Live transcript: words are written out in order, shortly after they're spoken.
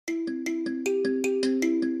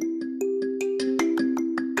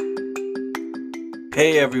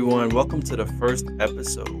Hey everyone, welcome to the first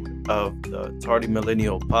episode of the Tardy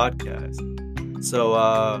Millennial podcast.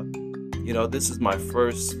 This is my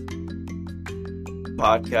first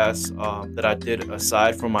podcast that I did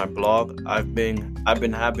aside from my blog. I've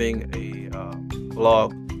been having a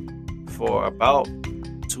blog for about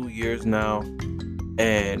 2 years now,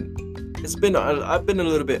 and I've been a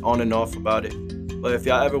little bit on and off about it. But if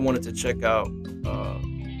y'all ever wanted to check out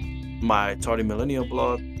my Tardy Millennial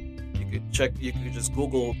blog, you could just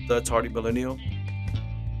Google the Tardy Millennial,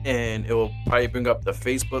 and it will probably bring up the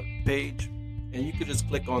Facebook page, and you could just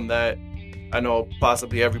click on that. I know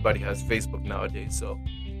possibly everybody has Facebook nowadays, so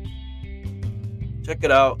check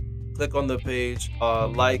it out. Click on the page,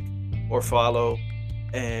 like or follow,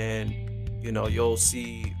 and you'll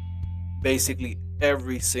see basically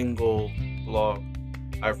every single blog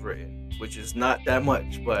I've written, which is not that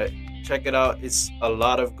much, but check it out. It's a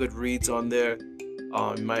lot of good reads on there.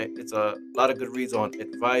 It's a lot of good reads on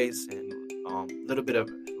advice and a little bit of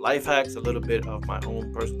life hacks, a little bit of my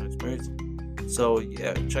own personal experience. So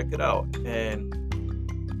yeah, check it out. And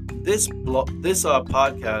this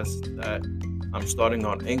podcast that I'm starting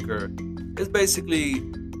on Anchor is basically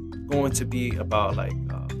going to be about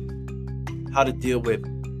how to deal with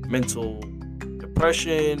mental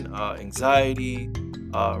depression, anxiety,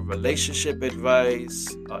 relationship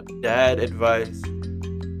advice, dad advice.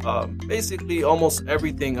 Basically almost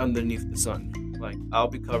everything underneath the sun. Like, I'll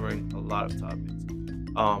be covering a lot of topics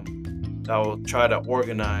that I will try to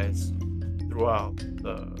organize throughout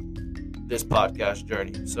this podcast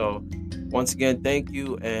journey. So once again, thank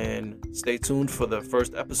you, and stay tuned for the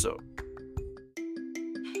first episode.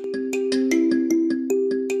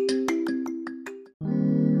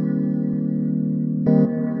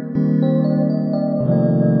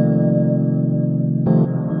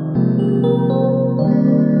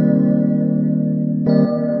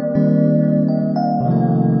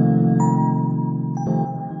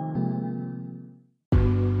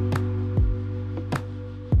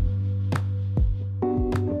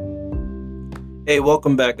 Hey,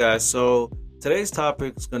 welcome back, guys. So today's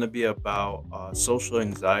topic is going to be about social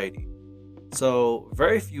anxiety. So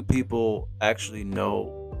very few people actually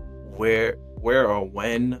know where or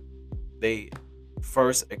when they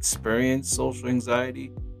first experienced social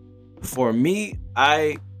anxiety. For me,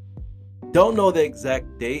 I don't know the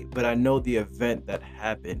exact date, but I know the event that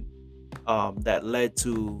happened that led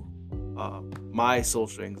to my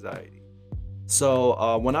social anxiety.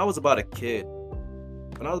 So when I was about a kid,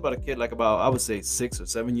 like about, I would say 6 or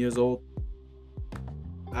 7 years old,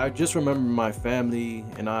 I just remember my family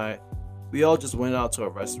and we all just went out to a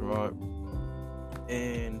restaurant,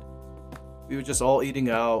 and we were just all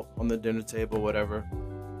eating out on the dinner table, whatever.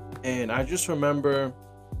 And I just remember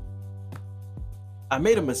I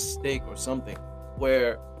made a mistake or something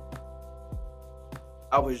where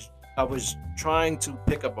I was trying to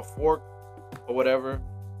pick up a fork or whatever,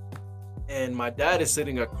 and my dad is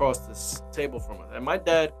sitting across this table from us. And my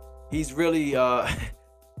dad, he's really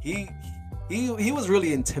he was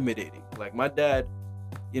really intimidating. Like, my dad,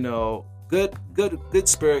 good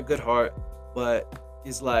spirit, good heart, but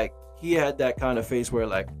it's like he had that kind of face where,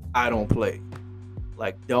 like, I don't play.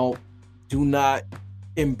 Like, do not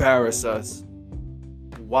embarrass us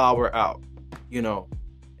while we're out,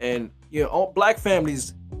 And black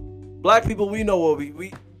families, black people, we know what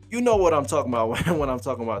we you know what I'm talking about when I'm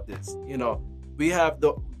talking about this. We have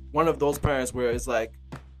one of those parents where it's like,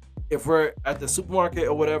 if we're at the supermarket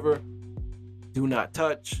or whatever, do not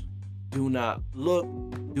touch, do not look,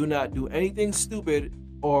 do not do anything stupid,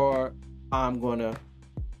 or I'm gonna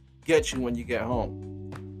get you when you get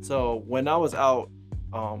home. So when I was out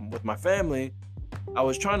with my family, I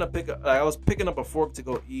was picking up a fork to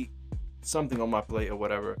go eat something on my plate or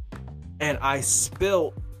whatever, and I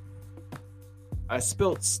spilled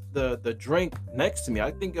the drink next to me.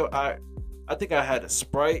 I think I had a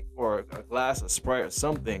Sprite or a glass of Sprite or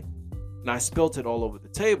something, and I spilled it all over the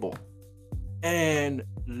table. And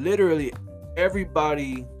literally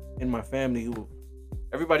everybody in my family who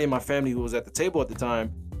was at the table at the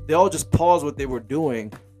time, they all just paused what they were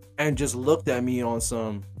doing and just looked at me on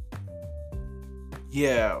some,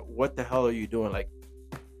 yeah, what the hell are you doing?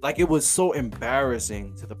 Like it was so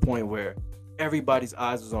embarrassing to the point where everybody's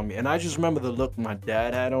eyes was on me. And I just remember the look my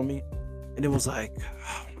dad had on me, and it was like,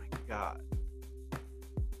 oh my God,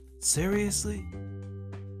 seriously?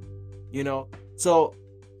 So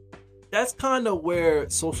that's kind of where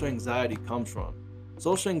social anxiety comes from.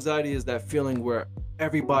 Social anxiety is that feeling where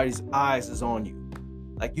everybody's eyes is on you.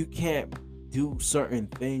 Like, you can't do certain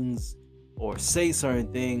things or say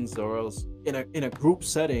certain things, or else in a group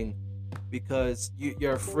setting, because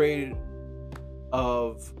you're afraid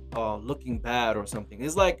of looking bad or something.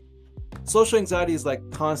 It's like social anxiety is like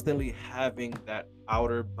constantly having that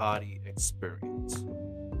outer body experience.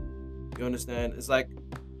 You understand? It's like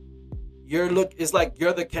it's like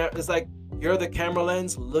it's like you're the camera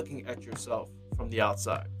lens looking at yourself from the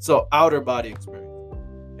outside. So outer body experience.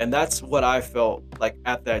 And that's what I felt like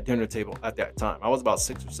at that dinner table at that time. I was about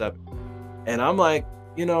 6 or 7. And I'm like,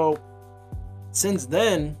 since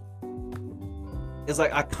then, it's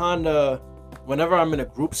like I kind of, whenever I'm in a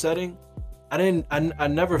group setting, I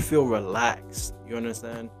never feel relaxed. You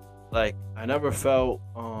understand? Like, I never felt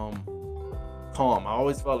calm. I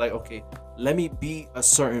always felt like, okay, let me be a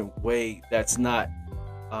certain way that's not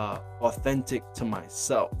authentic to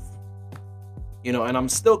myself. And I'm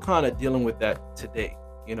still kind of dealing with that today.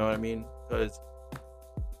 You know what I mean? Because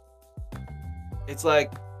it's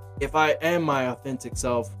like, if I am my authentic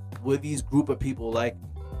self with these group of people, like,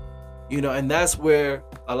 and that's where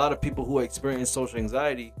a lot of people who experience social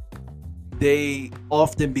anxiety, they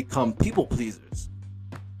often become people pleasers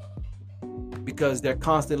because they're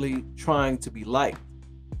constantly trying to be liked.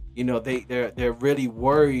 They're really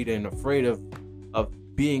worried and afraid of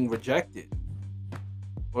being rejected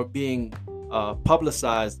or being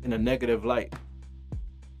publicized in a negative light.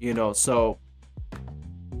 So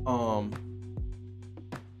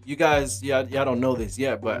you guys, y'all don't know this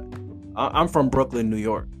yet, but I'm from Brooklyn, New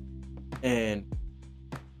York, and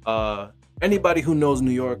anybody who knows New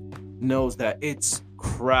York knows that it's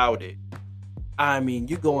crowded. I mean,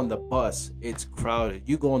 you go on the bus, it's crowded.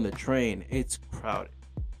 You go on the train, it's crowded.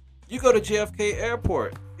 You go to JFK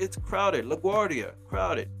Airport, it's crowded. LaGuardia,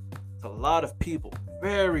 crowded. It's a lot of people.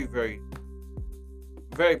 Very, very,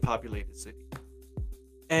 very populated city.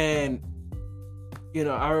 And,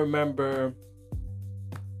 I remember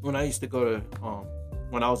when I used to go to,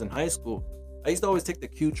 when I was in high school, I used to always take the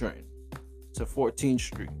Q train to 14th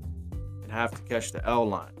Street and have to catch the L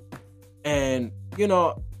line. And,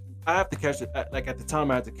 I have to catch it, like at the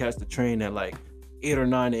time I had to catch the train at like 8 or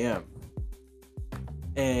 9 a.m.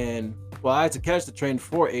 And, I had to catch the train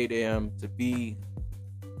before 8 a.m.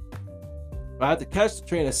 I had to catch the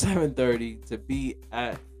train at 7:30 to be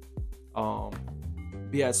at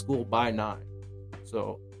school by 9.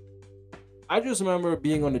 So I just remember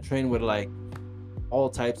being on the train with like all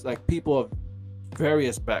types, like people of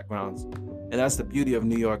various backgrounds. And that's the beauty of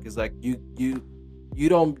New York, is like you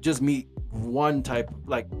don't just meet one type,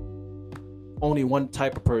 like only one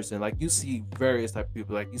type of person. Like you see various type of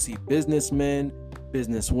people. Like you see businessmen,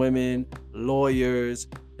 businesswomen, lawyers,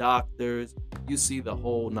 doctors. You see the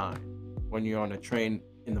whole nine when you're on a train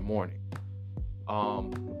in the morning.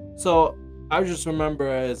 So I just remember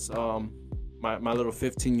as my little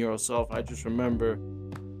 15-year-old self, I just remember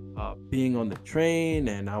being on the train,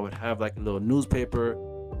 and I would have like a little newspaper.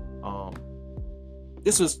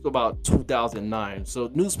 This was about 2009, so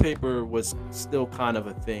newspaper was still kind of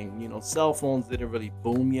a thing. Cell phones didn't really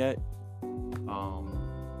boom yet,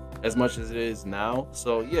 as much as it is now.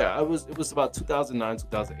 So yeah, it was about 2009,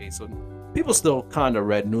 2008. So people still kind of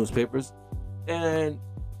read newspapers, and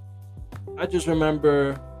I just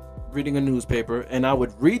remember reading a newspaper, and I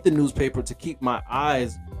would read the newspaper to keep my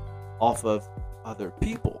eyes off of other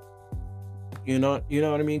people. You know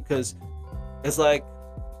what I mean? Because it's like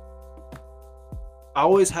I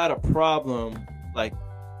always had a problem. I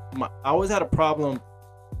always had a problem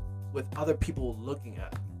with other people looking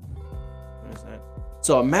at me. You understand?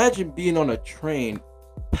 So imagine being on a train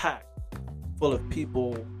packed full of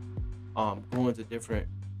people going to different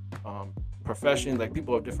professions, like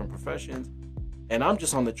people of different professions, and I'm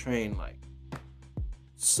just on the train I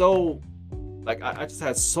just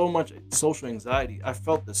had so much social anxiety. I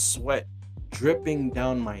felt the sweat dripping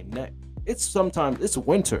down my neck. It's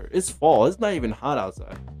winter, it's fall, it's not even hot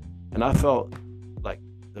outside, and I felt like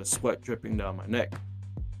the sweat dripping down my neck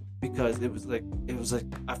because it was like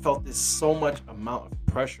I felt this so much amount of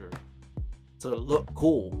pressure to look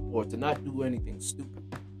cool or to not do anything stupid.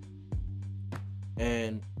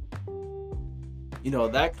 And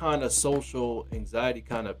that kind of social anxiety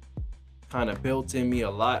kind of built in me a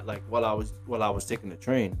lot, like while I was taking the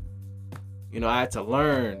train. I had to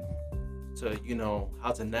learn to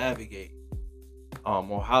how to navigate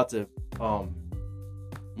or how to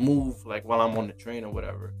move like while I'm on the train or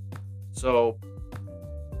whatever. So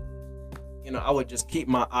I would just keep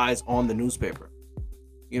my eyes on the newspaper,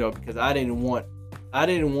 because I didn't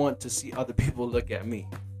want to see other people look at me.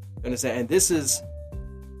 You understand? And this is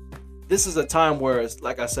a time where,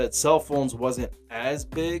 like I said, cell phones wasn't as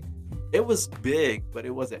big. It was big, but it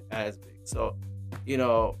wasn't as big. So,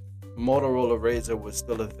 Motorola Razr was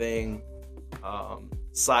still a thing.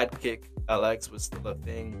 Sidekick LX was still a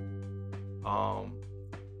thing.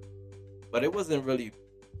 But it wasn't really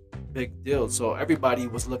big deal. So everybody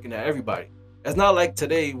was looking at everybody. It's not like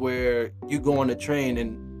today where you go on the train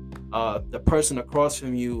and the person across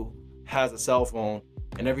from you has a cell phone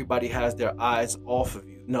and everybody has their eyes off of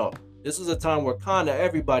you. No, this was a time where kind of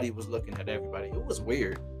everybody was looking at everybody. It was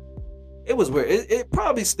weird. It was weird. It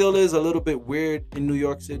probably still is a little bit weird in New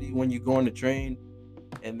York City when you go on the train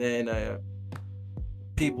and then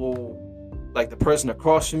people, like the person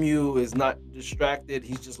across from you is not distracted.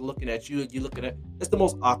 He's just looking at you. You looking at. It's the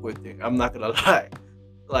most awkward thing. I'm not gonna lie.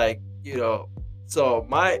 Like, so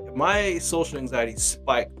my social anxiety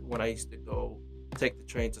spiked when I used to go take the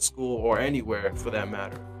train to school or anywhere for that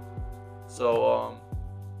matter. So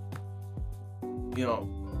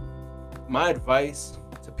my advice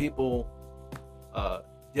to people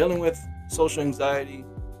dealing with social anxiety,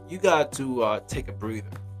 you got to take a breather.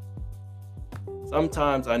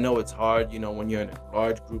 Sometimes I know it's hard, when you're in a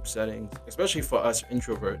large group settings, especially for us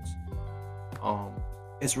introverts.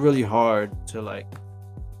 It's really hard to like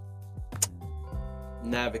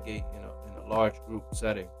navigate, in a large group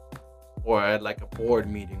setting or at like a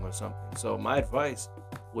board meeting or something. So my advice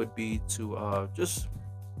would be to just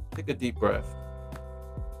take a deep breath.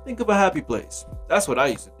 Think of a happy place. That's what I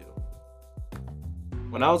used to do.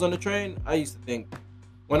 When I was on the train,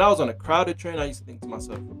 when I was on a crowded train, I used to think to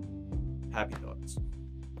myself, happy thoughts,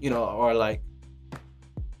 or like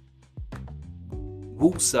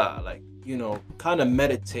woosah, like, kind of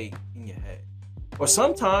meditate in your head. Or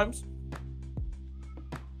sometimes,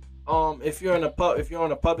 if you're on a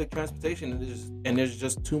public transportation and there's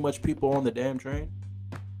just too much people on the damn train,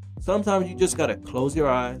 sometimes you just gotta close your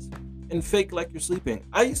eyes and fake like you're sleeping.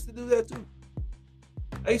 I used to do that too.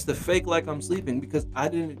 I used to fake like I'm sleeping because I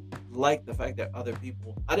didn't like the fact that I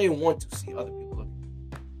didn't want to see other people looking.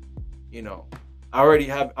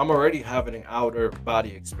 I'm already having an outer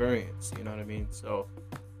body experience, you know what I mean? So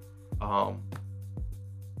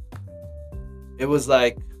it was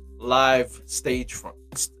like live stage fright,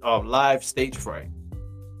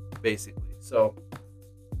 basically. So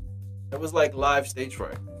it was like live stage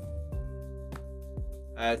fright.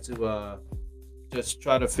 I had to just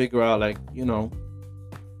try to figure out, like,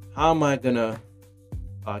 how am I gonna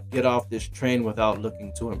get off this train without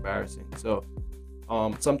looking too embarrassing? So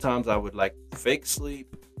sometimes I would like fake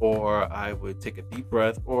sleep, or I would take a deep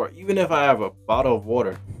breath, or even if I have a bottle of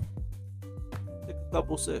water, take a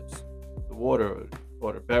couple sips, the water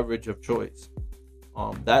or the beverage of choice.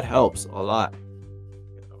 That helps a lot.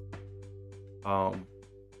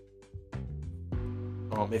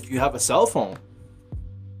 If you have a cell phone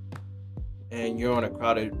and you're on a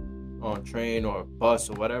crowded train or bus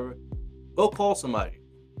or whatever, go call somebody.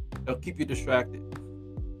 They'll keep you distracted.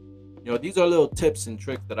 These are little tips and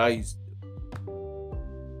tricks that I used to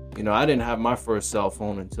do. I didn't have my first cell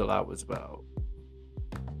phone until I was about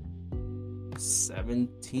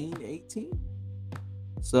 17, 18.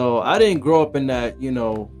 So I didn't grow up in that,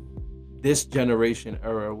 this generation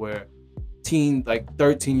era where like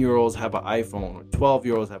 13-year-olds have an iPhone or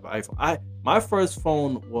 12-year-olds have an iPhone. My first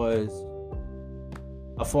phone was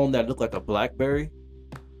a phone that looked like a BlackBerry.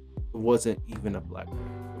 It wasn't even a BlackBerry.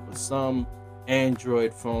 It was some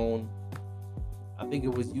Android phone. I think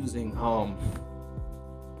it was using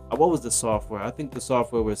what was the software? I think the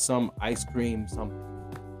software was some ice cream something.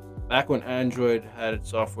 Back when Android had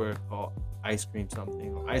software called ice cream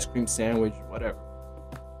something, or ice cream sandwich, whatever.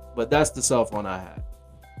 But that's the cell phone I had.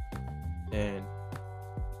 And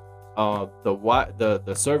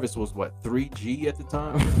the service was 3G at the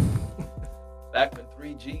time. Back when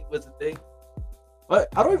 3G was a thing. But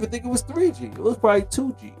I don't even think it was 3G. It was probably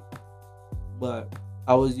 2G. But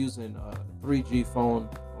I was using a 3G phone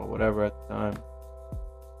or whatever at the time.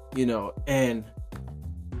 And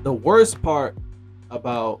the worst part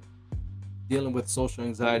about dealing with social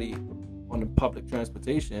anxiety on the public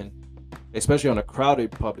transportation, especially on a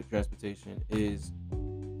crowded public transportation, is,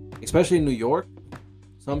 especially in New York,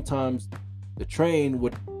 sometimes the train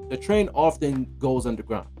often goes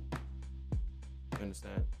underground. You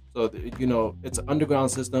understand? So, it's an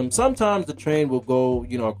underground system. Sometimes the train will go,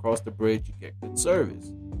 across the bridge, you get good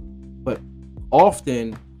service. But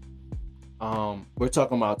often, we're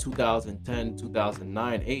talking about 2010,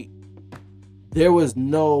 2009, 8, there was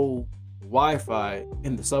no Wi-Fi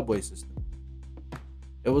in the subway system.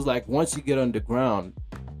 It was like once you get underground,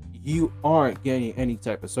 you aren't getting any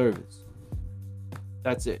type of service.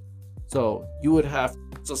 That's it. So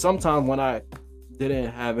sometimes when I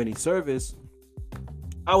didn't have any service,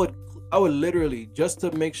 I would literally, just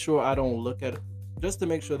to make sure that I don't look at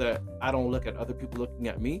other people looking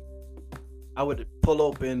at me, I would pull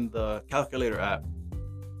open the calculator app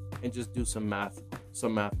and just do some math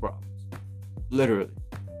problems, literally.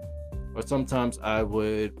 Or sometimes I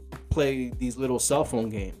would play these little cell phone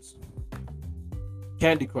games.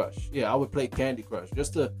 Candy Crush. Yeah, I would play Candy Crush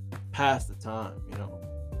just to pass the time,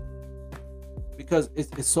 because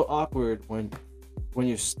it's so awkward when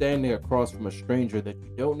you're standing across from a stranger that you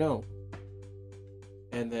don't know,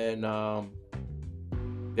 and then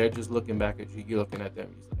they're just looking back at you. You're looking at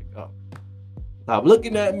them. He's like, "Oh, stop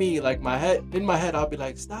looking at me!" Like in my head, I'll be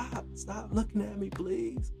like, "Stop looking at me,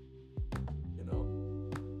 please."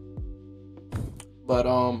 But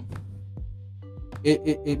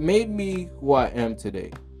it made me who I am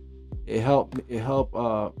today. It helped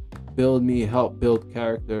build me, help build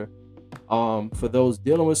character. For those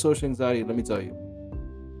dealing with social anxiety, let me tell you,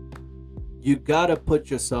 you gotta put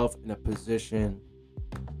yourself in a position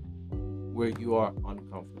where you are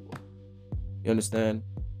uncomfortable. You understand?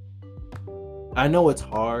 I know it's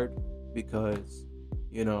hard because,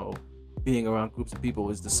 being around groups of people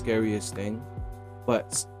is the scariest thing,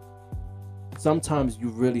 but sometimes you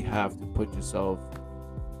really have to put yourself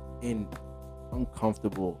in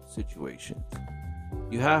uncomfortable situations.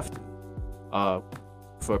 You have to.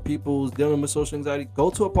 For people who's dealing with social anxiety,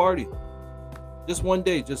 go to a party. Just one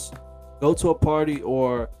day, just go to a party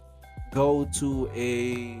or go to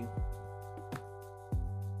a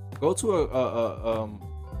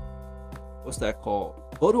what's that called?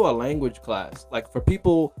 Go to a language class. Like for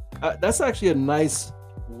people, that's actually a nice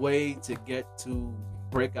way to get to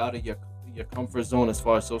break out of your comfort zone as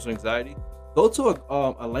far as social anxiety. Go to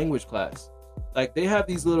a language class. Like they have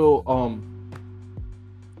these little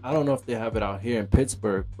I don't know if they have it out here in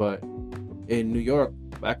Pittsburgh, but in New York,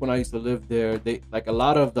 back when I used to live there, they like a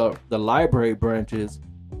lot of the library branches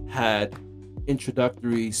had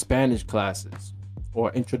introductory Spanish classes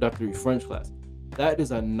or introductory French classes. That is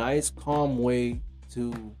a nice, calm way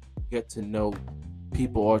to get to know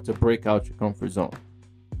people or to break out your comfort zone,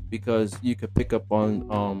 because you could pick up on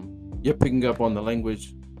you're picking up on the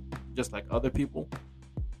language just like other people,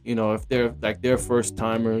 if they're first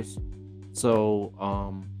timers. So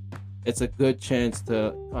it's a good chance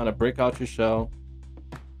to kind of break out your shell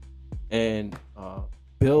and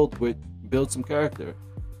build some character,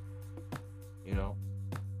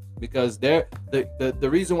 because the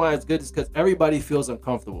reason why it's good is because everybody feels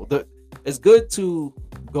uncomfortable. It's good to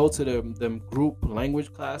go to them group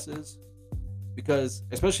language classes, because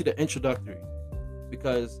especially the introductory,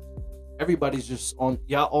 because everybody's just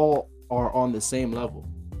y'all all are on the same level.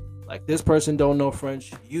 Like this person don't know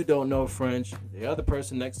French, you don't know French, the other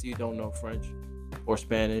person next to you don't know French or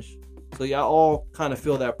Spanish. So y'all all kind of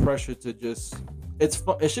feel that pressure to just, it's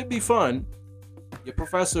fun. It should be fun. Your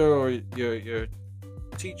professor or your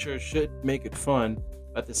teacher should make it fun.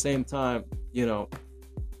 At the same time,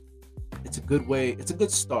 it's a good way, it's a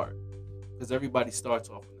good start, because everybody starts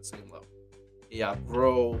off on the same level. Y'all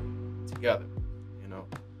grow together,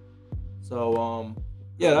 So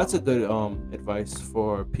yeah, that's a good advice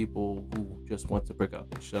for people who just want to break out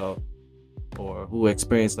their shell or who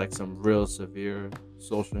experience like some real severe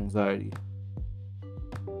social anxiety.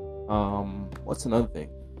 What's another thing?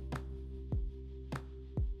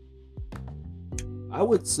 I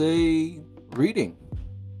would say reading.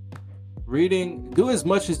 Do as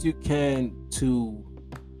much as you can to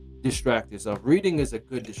distract yourself. Reading is a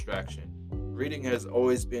good distraction. Reading has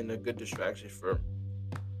always been a good distraction for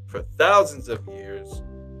thousands of years.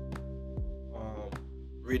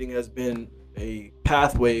 Reading has been a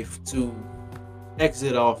pathway to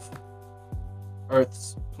exit off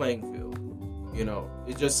Earth's playing field.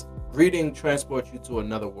 It just, reading transports you to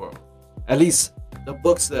another world. At least the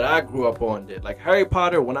books that I grew up on did. Like Harry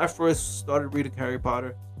Potter, when I first started reading Harry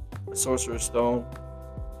Potter, The Sorcerer's Stone,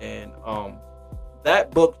 and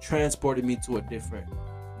that book transported me to a different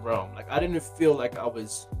realm. Like I didn't feel like I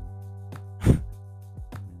was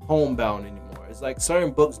homebound anymore. It's like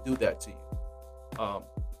certain books do that to you.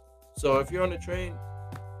 So if you're on the train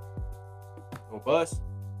or bus,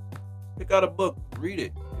 pick out a book, read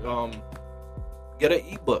it. Get an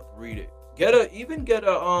ebook, read it. Get a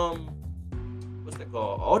what's that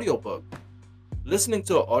called? Audiobook. Listening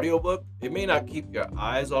to an audiobook, it may not keep your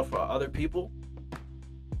eyes off of other people,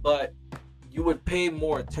 but you would pay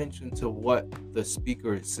more attention to what the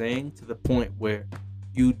speaker is saying, to the point where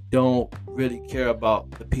you don't really care about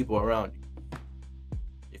the people around you,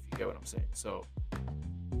 if you get what I'm saying. So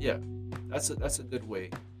yeah, that's a good way,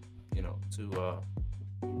 to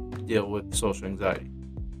deal with social anxiety.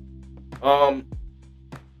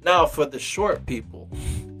 Now for the short people,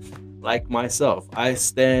 like myself, I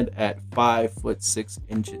stand at 5'6".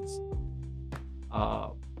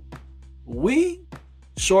 We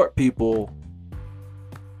short people,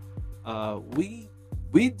 I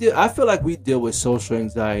feel like we deal with social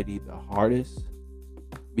anxiety the hardest,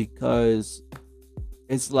 because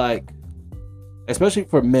it's like, especially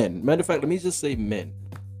for men. Matter of fact, let me just say men.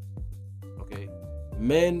 Okay,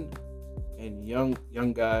 men and young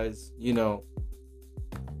guys.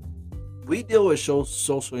 We deal with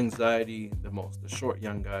social anxiety the most. The short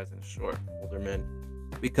young guys and the short older men,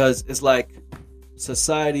 because it's like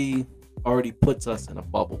society already puts us in a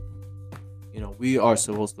bubble. We are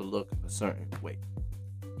supposed to look a certain way.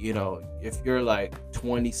 If you're like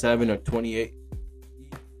 27 or 28,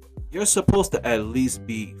 you're supposed to at least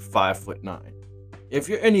be 5'9". If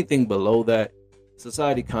you're anything below that,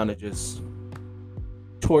 society kind of just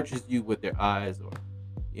tortures you with their eyes, or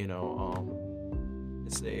they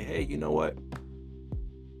say, hey, you know what?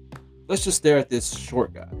 Let's just stare at this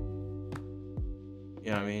short guy.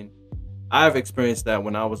 You know what I mean? I've experienced that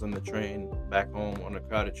when I was on the train back home on a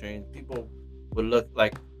crowded train. People would look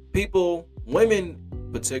like women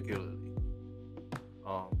particularly.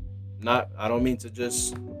 I don't mean to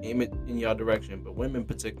just aim it in y'all direction, but women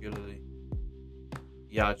particularly,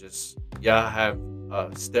 y'all have a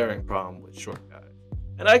staring problem with short guys.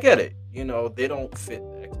 And I get it. They don't fit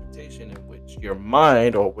the expectation in which your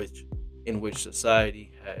mind, or in which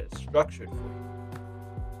society has structured for you.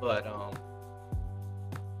 But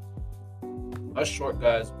us short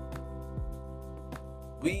guys,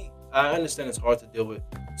 I understand it's hard to deal with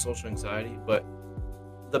social anxiety, but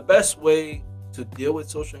the best way to deal with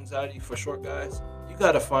social anxiety for short guys, you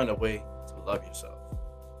got to find a way to love yourself.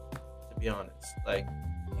 To be honest, like,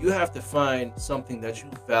 you have to find something that you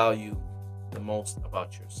value the most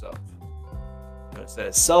about yourself. It's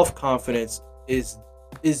that self-confidence is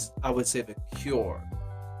I would say the cure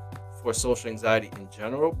for social anxiety in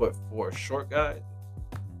general, but for short guys,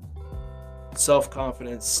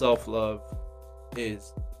 self-confidence, self-love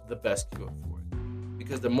is the best cure for it.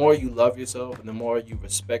 Because the more you love yourself and the more you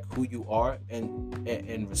respect who you are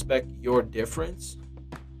and respect your difference,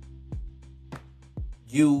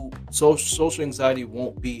 social anxiety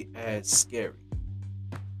won't be as scary.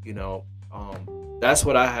 That's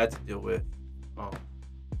what I had to deal with.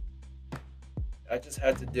 I just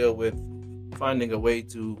had to deal with finding a way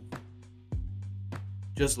to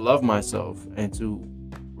just love myself and to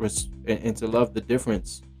love the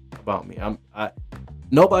difference about me.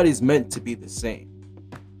 Nobody's meant to be the same.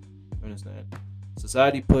 You understand?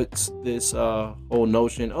 Society puts this whole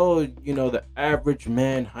notion, the average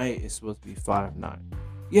man height is supposed to be 5'9".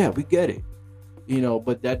 Yeah, we get it.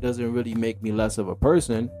 But that doesn't really make me less of a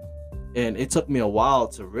person. And it took me a while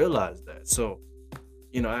to realize that. So,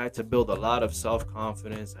 I had to build a lot of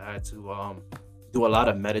self-confidence. I had to do a lot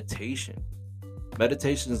of meditation.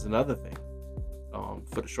 Meditation is another thing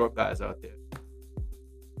for the short guys out there.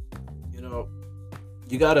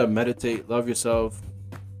 You gotta meditate, love yourself.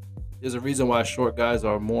 There's a reason why more short guys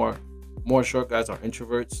are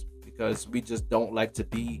introverts, because we just don't like to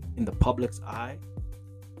be in the public's eye.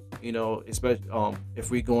 Especially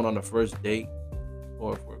if we're going on a first date,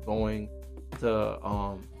 or if we're going to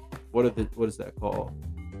what is that called?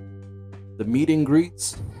 The meet and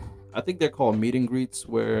greets. I think they're called meet and greets,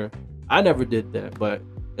 where I never did that, but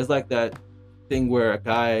it's like that thing where a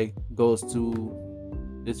guy goes to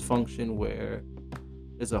this function where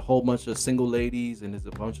there's a whole bunch of single ladies and there's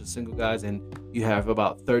a bunch of single guys, and you have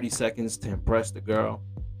about 30 seconds to impress the girl.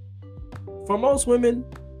 For most women,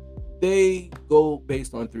 they go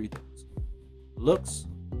based on 3 things: looks,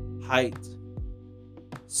 height,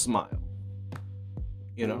 smile.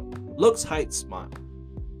 Looks, height, smile.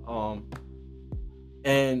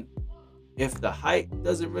 And if the height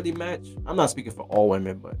doesn't really match, I'm not speaking for all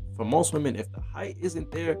women, but for most women, if the height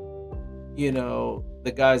isn't there,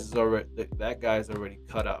 that guy's already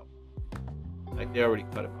cut out. Like, they already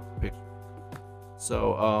cut him out of the picture.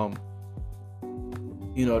 So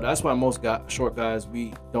that's why most short guys,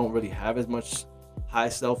 we don't really have as much high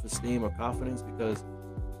self-esteem or confidence, because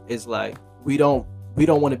it's like we don't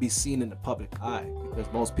want to be seen in the public eye,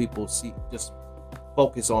 because most people just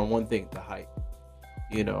focus on one thing, the height.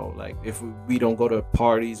 Like, if we don't go to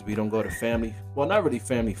parties, we don't go to not really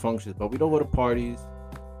family functions, but we don't go to parties.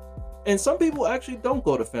 And some people actually don't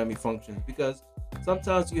go to family functions, because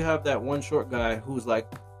sometimes you have that one short guy who's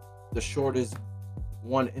like the shortest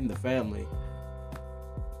one in the family.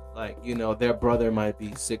 Like, their brother might be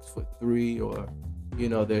 6'3", or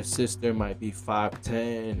their sister might be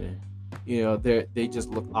 5'10", and they just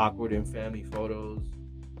look awkward in family photos.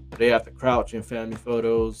 They have to crouch in family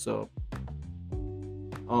photos. So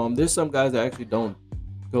there's some guys that actually don't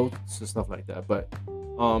go to stuff like that. But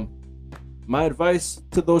my advice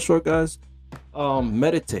to those short guys,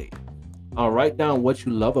 meditate. Write down what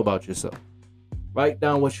you love about yourself. Write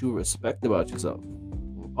down what you respect about yourself.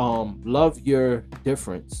 Love your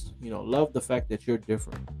difference. Love the fact that you're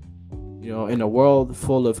different. in a world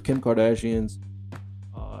full of Kim Kardashians,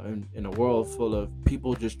 in a world full of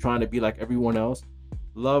people just trying to be like everyone else,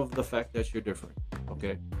 love the fact that you're different.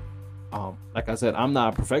 Okay. Like I said, I'm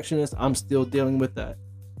not a perfectionist. I'm still dealing with that.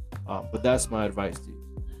 But that's my advice to you.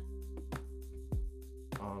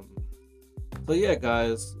 So yeah,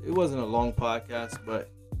 guys, it wasn't a long podcast, but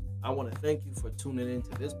I want to thank you for tuning into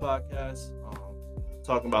this podcast,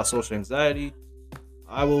 talking about social anxiety.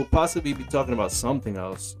 I will possibly be talking about something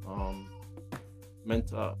else,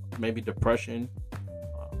 maybe depression,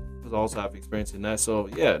 because I also have experience in that. So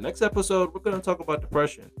yeah, next episode we're gonna talk about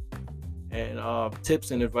depression and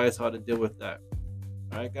tips and advice how to deal with that.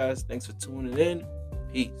 All right, guys, thanks for tuning in.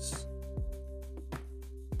 Peace.